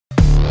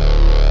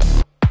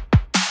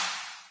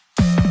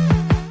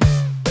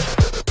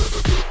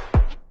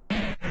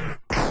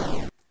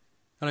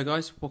Hello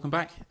guys, welcome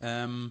back.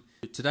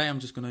 Today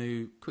I'm just going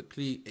to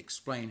quickly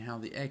explain how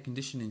the air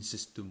conditioning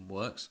system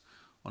works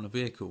on a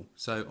vehicle.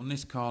 So on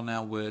this car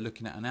now we're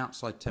looking at an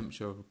outside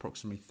temperature of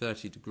approximately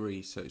 30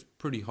 degrees, so it's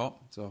pretty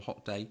hot, it's a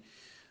hot day.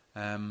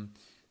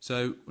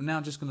 So we're now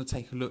just going to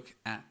take a look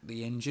at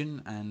the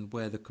engine and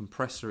where the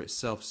compressor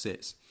itself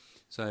sits.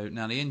 So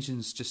now the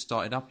engine's just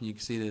started up and you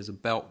can see there's a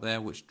belt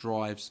there which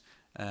drives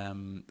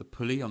the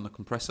pulley on the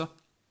compressor.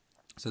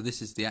 So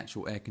this is the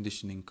actual air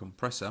conditioning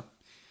compressor.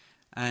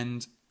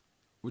 And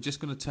we're just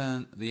going to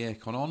turn the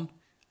aircon on,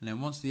 and then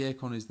once the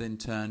aircon is then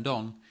turned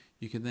on,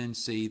 you can then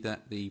see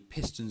that the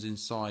pistons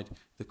inside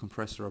the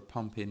compressor are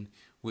pumping,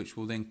 which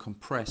will then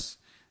compress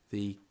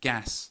the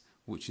gas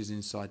which is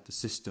inside the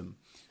system.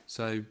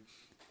 So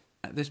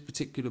at this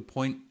particular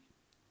point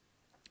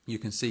you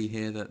can see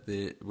here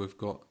that we've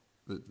got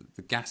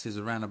the gas is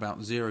around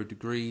about 0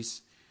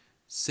 degrees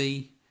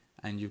C,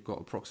 and you've got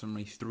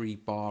approximately 3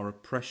 bar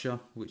of pressure,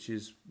 which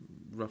is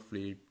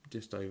roughly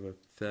just over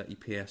 30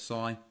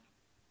 psi.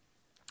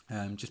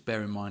 Just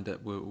bear in mind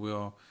that we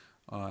are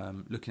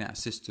looking at a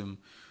system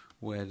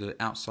where the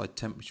outside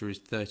temperature is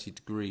 30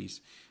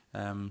 degrees.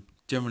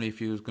 Generally,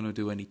 if you were going to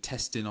do any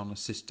testing on a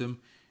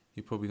system,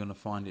 you're probably going to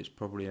find it's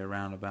probably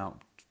around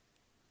about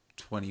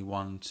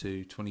 21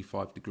 to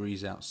 25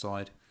 degrees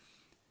outside.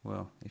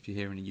 Well, if you're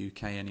here in the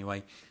UK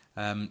anyway.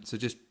 So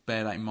just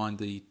bear that in mind.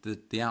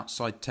 The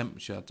outside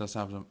temperature does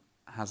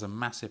has a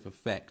massive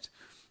effect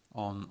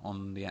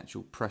on the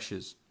actual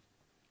pressures.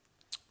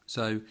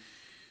 So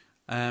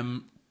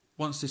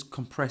once this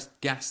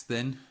compressed gas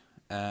then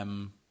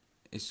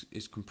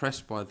is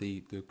compressed by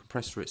the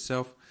compressor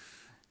itself,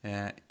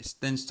 it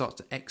then starts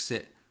to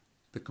exit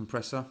the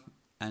compressor,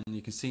 and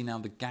you can see now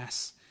the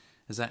gas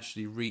has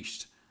actually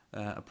reached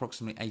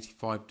approximately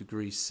 85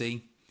 degrees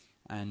C,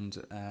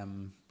 and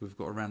we've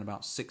got around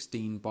about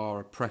 16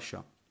 bar of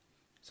pressure.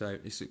 So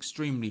it's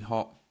extremely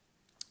hot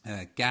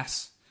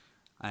gas,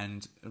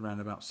 and around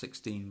about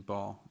 16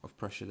 bar of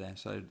pressure there.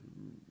 So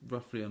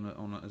roughly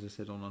as I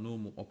said, on a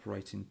normal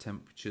operating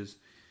temperatures,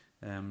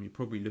 you're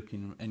probably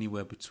looking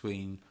anywhere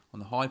between, on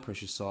the high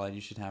pressure side,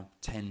 you should have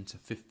 10 to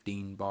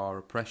 15 bar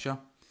of pressure,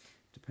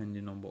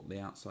 depending on what the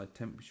outside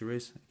temperature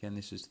is. Again,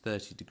 this is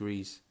 30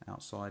 degrees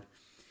outside.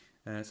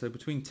 So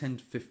between 10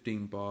 to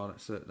 15 bar,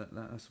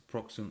 that's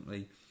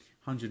approximately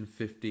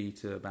 150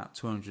 to about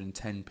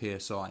 210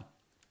 psi.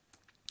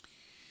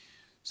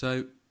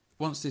 So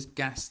once this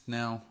gas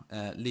now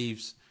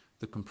leaves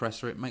the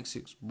compressor, it makes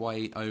its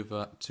way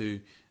over to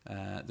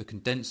the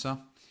condenser,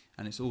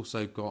 and it's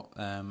also got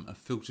a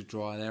filter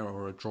dryer there,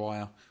 or a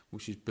dryer,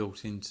 which is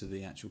built into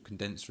the actual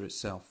condenser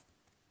itself.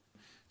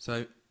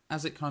 So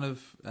as it kind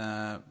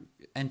of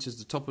enters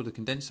the top of the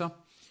condenser,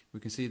 we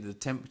can see that the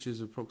temperature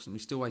is approximately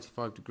still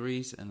 85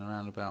 degrees and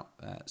around about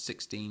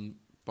 16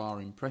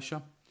 bar in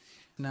pressure.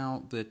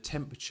 Now the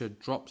temperature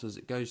drops as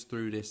it goes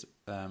through this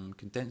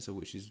condenser,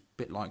 which is a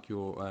bit like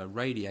your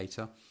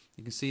radiator.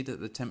 You can see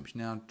that the temperature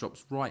now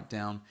drops right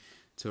down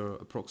to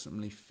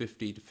approximately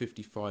 50 to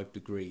 55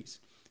 degrees.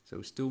 So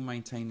we're still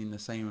maintaining the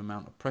same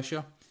amount of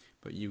pressure,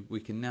 but we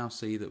can now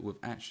see that we've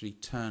actually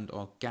turned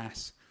our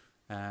gas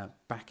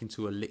back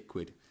into a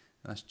liquid.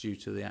 That's due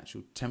to the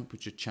actual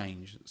temperature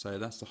change. So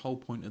that's the whole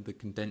point of the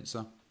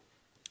condenser.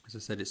 As I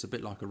said, it's a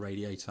bit like a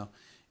radiator.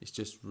 It's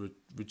just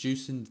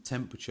reducing the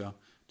temperature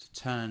to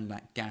turn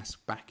that gas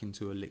back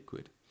into a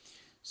liquid.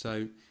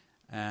 So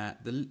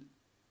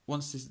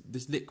once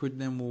this liquid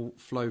then will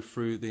flow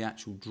through the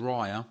actual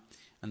dryer,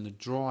 and the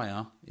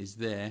dryer is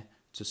there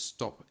to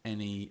stop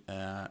any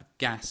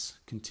gas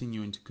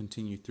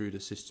continue through the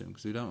system,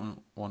 because we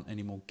don't want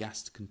any more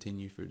gas to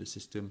continue through the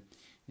system.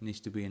 It needs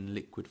to be in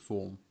liquid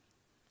form.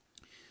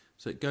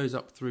 So it goes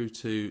up through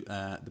to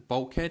the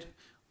bulkhead,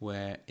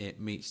 where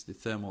it meets the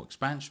thermal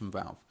expansion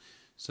valve.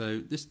 So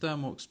this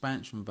thermal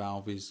expansion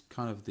valve is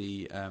kind of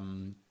the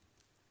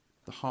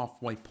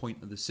halfway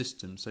point of the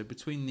system. So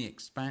between the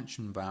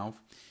expansion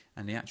valve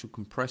and the actual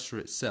compressor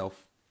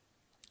itself,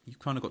 you've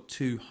kind of got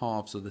two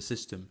halves of the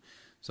system.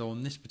 So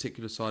on this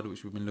particular side,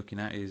 which we've been looking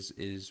at,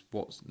 is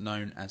what's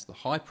known as the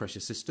high pressure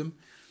system,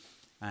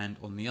 and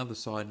on the other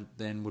side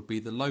then would be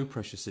the low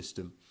pressure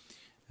system.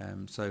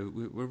 So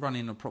we're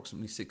running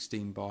approximately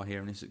 16 bar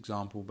here in this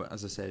example, but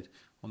as I said,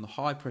 on the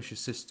high pressure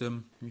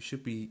system you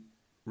should be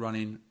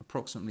running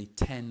approximately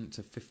 10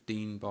 to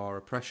 15 bar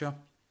of pressure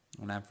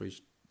on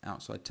average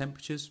outside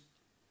temperatures,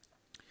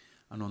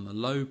 and on the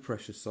low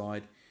pressure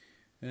side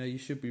you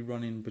should be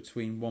running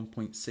between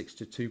 1.6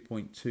 to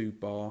 2.2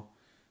 bar,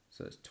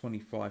 so it's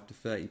 25 to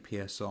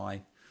 30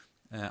 psi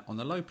on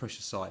the low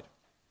pressure side.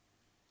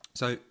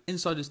 So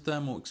inside this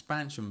thermal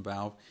expansion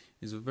valve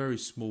is a very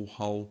small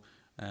hole,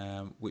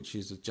 which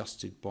is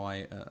adjusted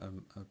by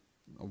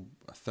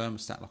a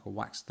thermostat, like a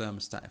wax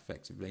thermostat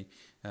effectively,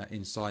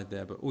 inside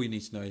there. But all you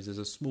need to know is there's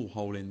a small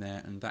hole in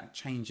there, and that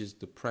changes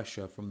the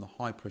pressure from the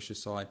high pressure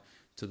side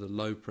to the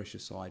low pressure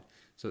side.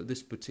 So at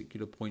this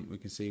particular point we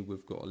can see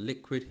we've got a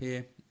liquid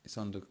here. It's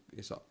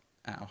up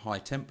at a high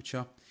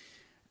temperature.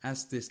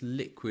 As this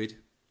liquid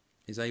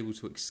is able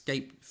to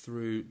escape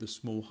through the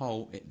small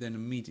hole, it then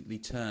immediately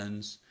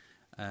turns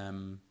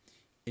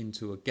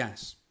into a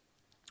gas,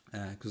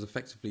 because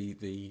effectively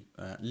the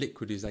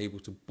liquid is able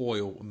to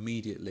boil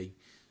immediately.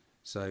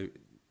 So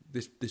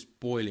this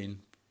boiling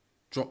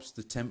drops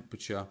the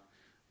temperature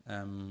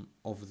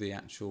of the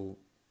actual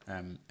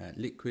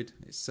liquid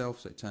itself,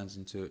 so it turns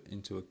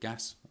into a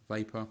gas,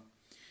 vapor,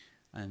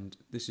 and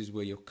this is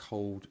where your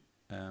cold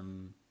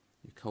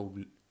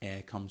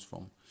air comes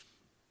from.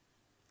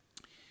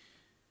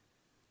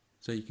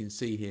 So you can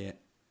see here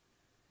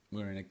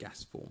we're in a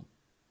gas form.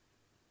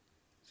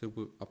 So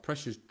our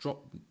pressure's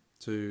dropped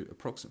to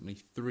approximately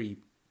 3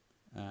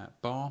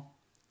 bar,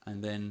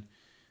 and then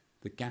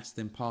the gas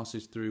then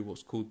passes through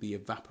what's called the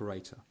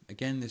evaporator.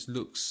 Again, this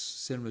looks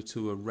similar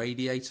to a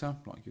radiator,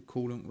 like your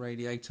coolant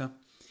radiator,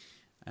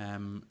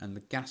 and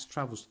the gas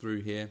travels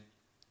through here,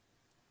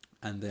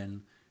 and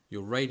then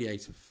your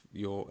radiator,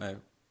 your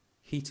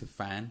heater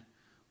fan,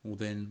 will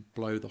then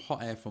blow the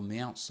hot air from the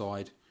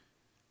outside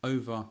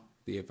over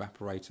the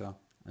evaporator,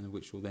 and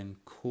which will then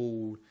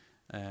cool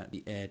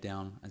the air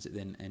down as it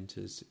then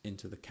enters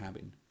into the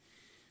cabin.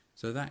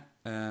 So that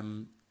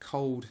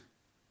cold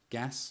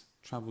gas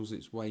travels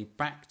its way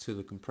back to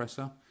the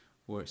compressor,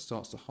 where it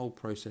starts the whole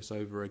process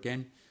over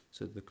again.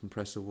 So the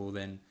compressor will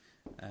then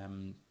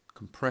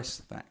compress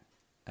that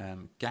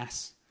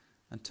gas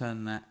and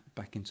turn that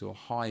back into a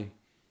high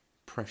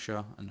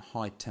pressure and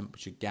high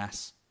temperature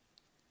gas.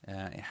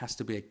 It has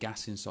to be a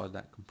gas inside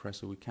that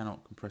compressor. We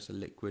cannot compress a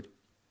liquid,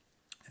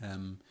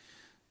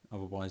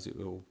 otherwise it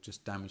will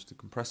just damage the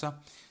compressor.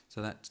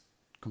 So that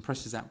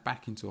compresses that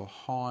back into a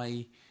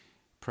high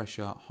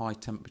pressure, high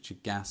temperature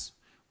gas,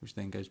 which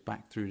then goes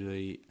back through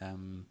the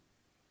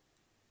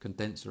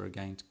condenser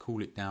again to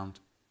cool it down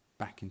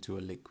back into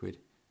a liquid,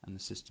 and the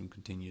system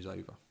continues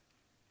over.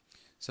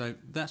 So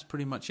that's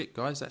pretty much it,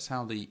 guys. That's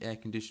how the air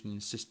conditioning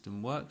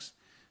system works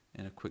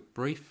in a quick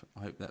brief.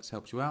 I hope that's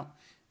helped you out.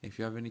 If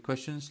you have any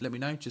questions, let me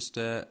know. Just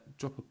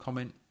drop a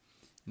comment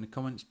in the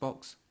comments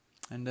box.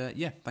 And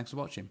yeah, thanks for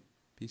watching.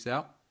 Peace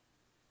out.